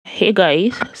Hey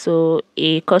guys, so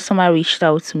a customer reached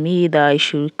out to me that I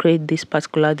should create this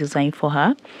particular design for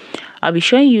her. I'll be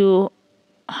showing you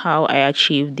how I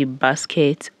achieved the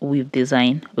basket weave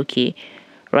design, okay,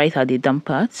 right at the down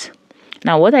part.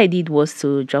 Now what I did was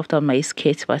to draft out my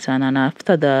skirt pattern, and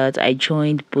after that I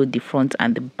joined both the front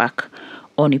and the back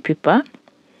on a paper.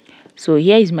 So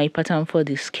here is my pattern for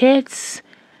the skirts.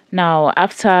 Now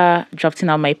after drafting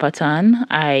out my pattern,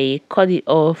 I cut it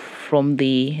off from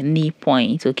the knee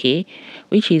point, okay,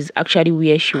 which is actually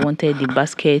where she wanted the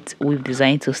basket weave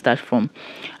design to start from.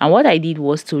 And what I did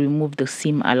was to remove the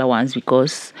seam allowance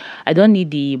because I don't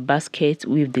need the basket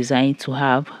weave design to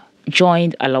have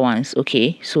joined allowance,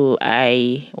 okay. So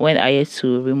I went ahead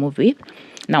to remove it.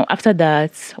 Now after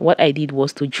that, what I did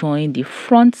was to join the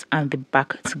front and the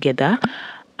back together,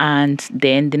 and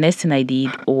then the next thing I did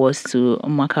was to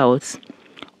mark out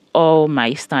all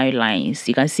my style lines.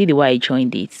 You can see the way I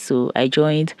joined it. So I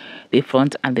joined the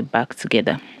front and the back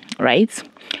together, right?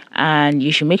 And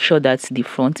you should make sure that the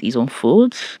front is on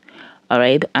folds, all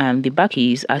right, and the back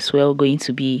is as well going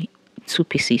to be 2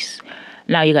 pieces.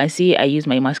 Now you can see I use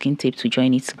my masking tape to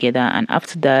join it together, and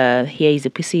after that, here is the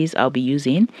pieces I'll be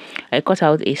using. I cut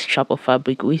out a strap of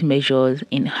fabric which measures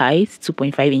in height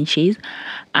 2.5 inches,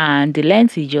 and the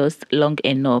length is just long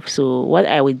enough. So what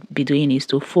I will be doing is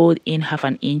to fold in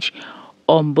 1/2 inch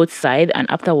on both sides, and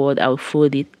afterward I'll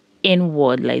fold it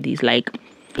inward like this. Like,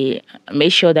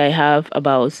 make sure that I have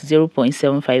about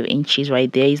 0.75 inches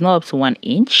right there. It's not up to 1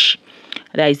 inch.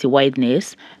 That is the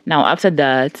wideness. Now after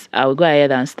that, I will go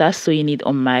ahead and start sewing it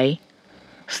on my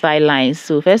style lines.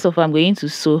 So first of all, I'm going to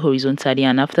sew horizontally,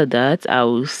 and after that I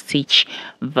will stitch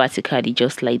vertically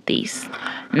just like this.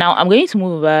 Now I'm going to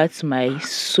move over to my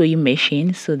sewing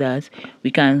machine so that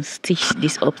we can stitch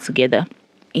this up together.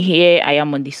 Here I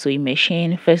am on the sewing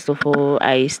machine. First of all,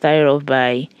 I started off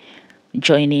by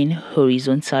joining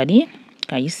horizontally.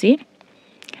 Can you see?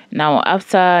 Now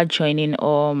after joining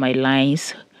all my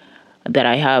lines that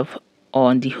I have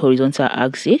on the horizontal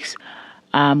axis,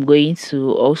 I'm going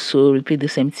to also repeat the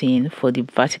same thing for the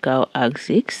vertical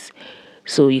axis.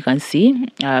 So you can see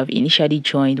I've initially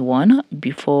joined one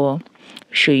before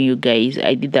showing you guys.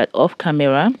 I did that off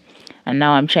camera, and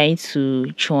now I'm trying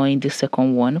to join the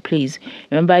second one. Please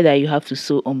remember that you have to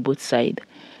sew on both sides.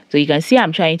 So you can see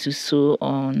I'm trying to sew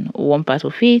on one part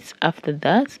of it. After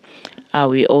that, I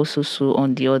will also sew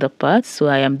on the other part. So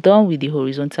I am done with the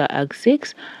horizontal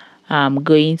axis. I'm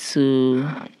going to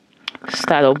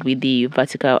start up with the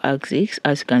vertical axis,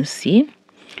 as you can see.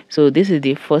 So this is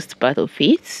the first part of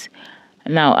it.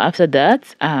 Now after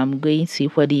that, I'm going to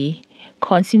equally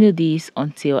continue this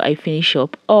until I finish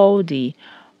up all the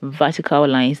vertical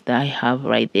lines that I have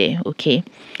right there, okay.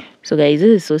 So guys, this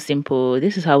is so simple.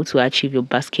 This is how to achieve your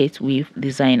basket weave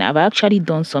design. I've actually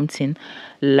done something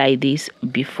like this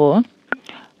before,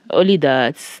 only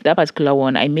that particular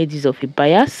one I made use of a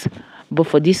bias, but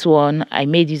for this one I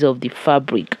made use of the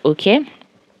fabric, okay.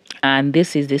 And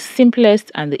this is the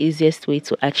simplest and the easiest way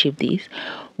to achieve this.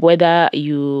 Whether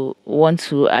you want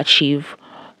to achieve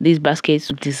this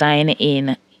basket design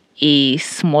in a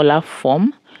smaller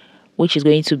form, which is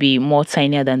going to be more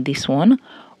tinier than this one,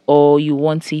 or you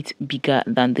want it bigger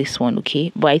than this one,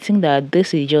 okay. But I think that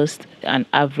this is just an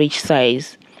average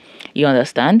size, you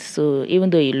understand. So even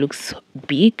though it looks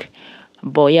big,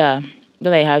 but yeah,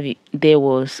 that I have there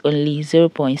was only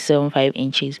 0.75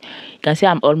 inches. You can see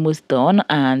I'm almost done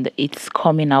and it's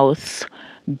coming out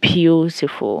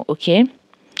beautiful, okay.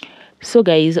 So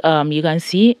guys, you can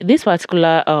see this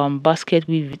particular basket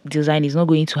weave design is not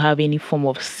going to have any form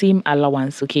of seam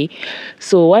allowance, okay.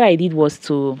 So what I did was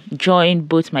to join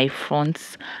both my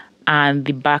fronts and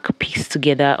the back piece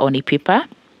together on a paper.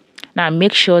 Now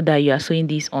make sure that you are sewing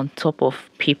this on top of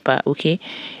paper, okay.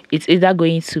 It's either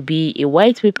going to be a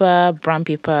white paper, brown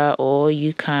paper, or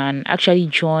you can actually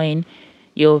join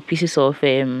your pieces of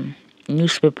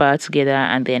newspaper together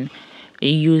and then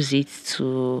use it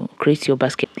to create your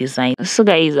basket design. So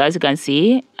guys, as you can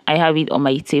see, I have it on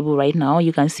my table right now.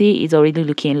 You can see it's already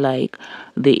looking like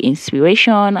the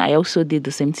inspiration. I also did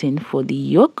the same thing for the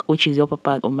yoke, which is the upper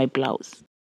part of my blouse.